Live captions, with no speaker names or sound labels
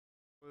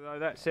Although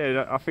that said,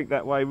 I think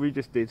that way we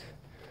just did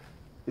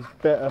is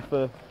better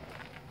for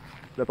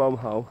the bomb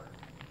hole.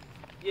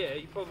 Yeah,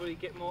 you probably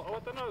get more. Oh, I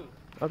don't know.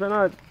 I don't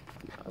know.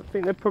 I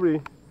think they're probably.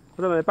 I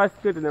don't know. They're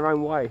both good in their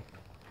own way.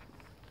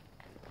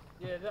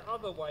 Yeah, the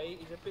other way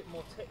is a bit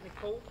more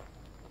technical.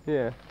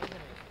 Yeah. Isn't it?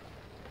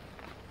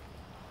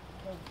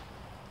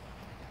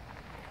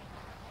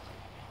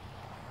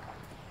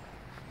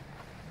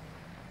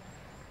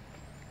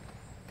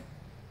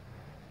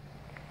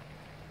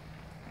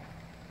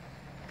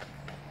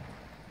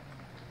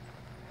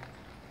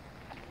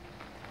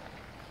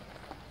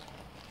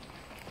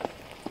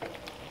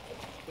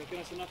 Give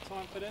us enough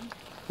time for them?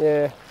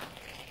 Yeah.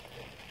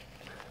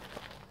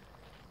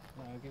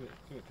 No, give it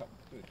a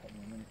couple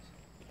more minutes.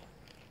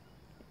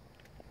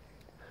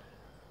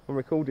 I'm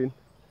recording.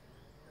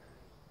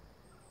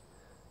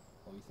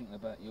 What are you thinking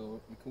about your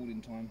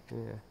recording time?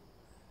 Yeah.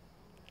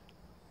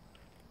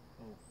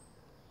 Oh.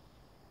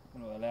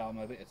 We want to allow them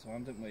a bit of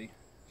time, don't we?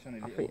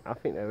 I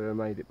think they would have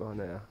made it by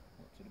now.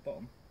 What, to the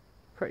bottom?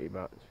 Pretty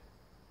much.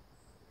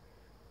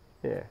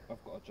 Yeah.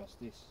 I've got to adjust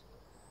this.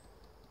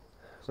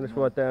 Well, let's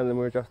ride down and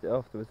we'll adjust it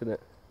afterwards, isn't it?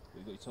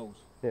 We've got your tools.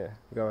 Yeah,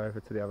 we'll go over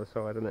to the other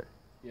side, isn't it?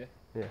 Yeah?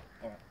 Yeah.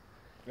 Alright.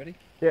 Ready?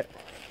 Yeah.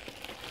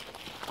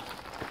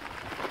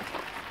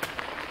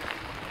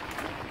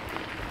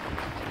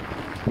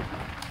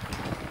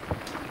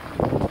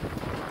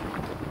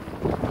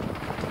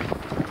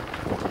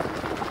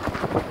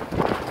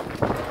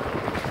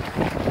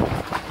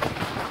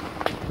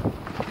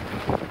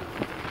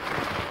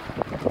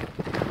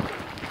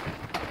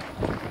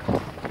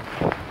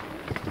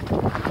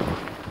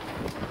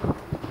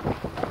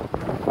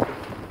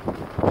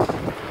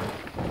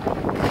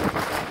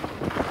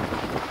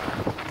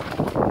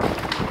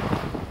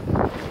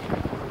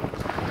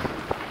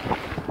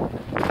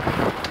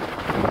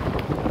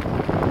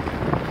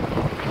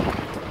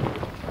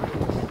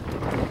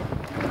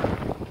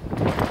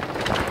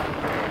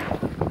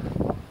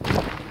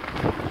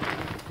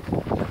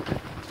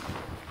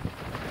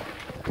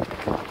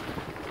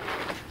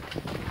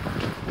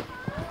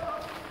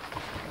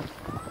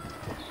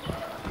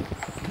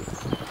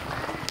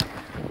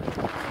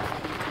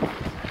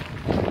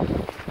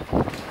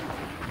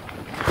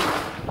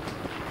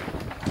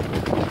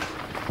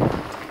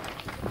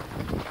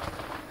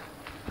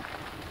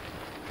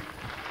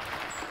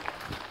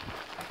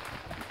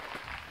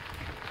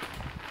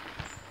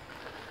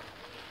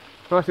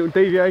 Nice little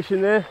deviation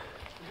there.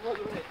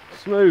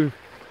 Smooth.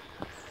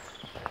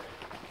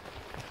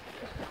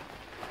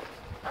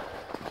 I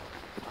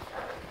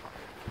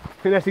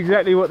think that's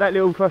exactly what that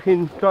little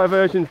fucking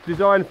diversion's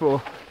designed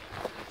for.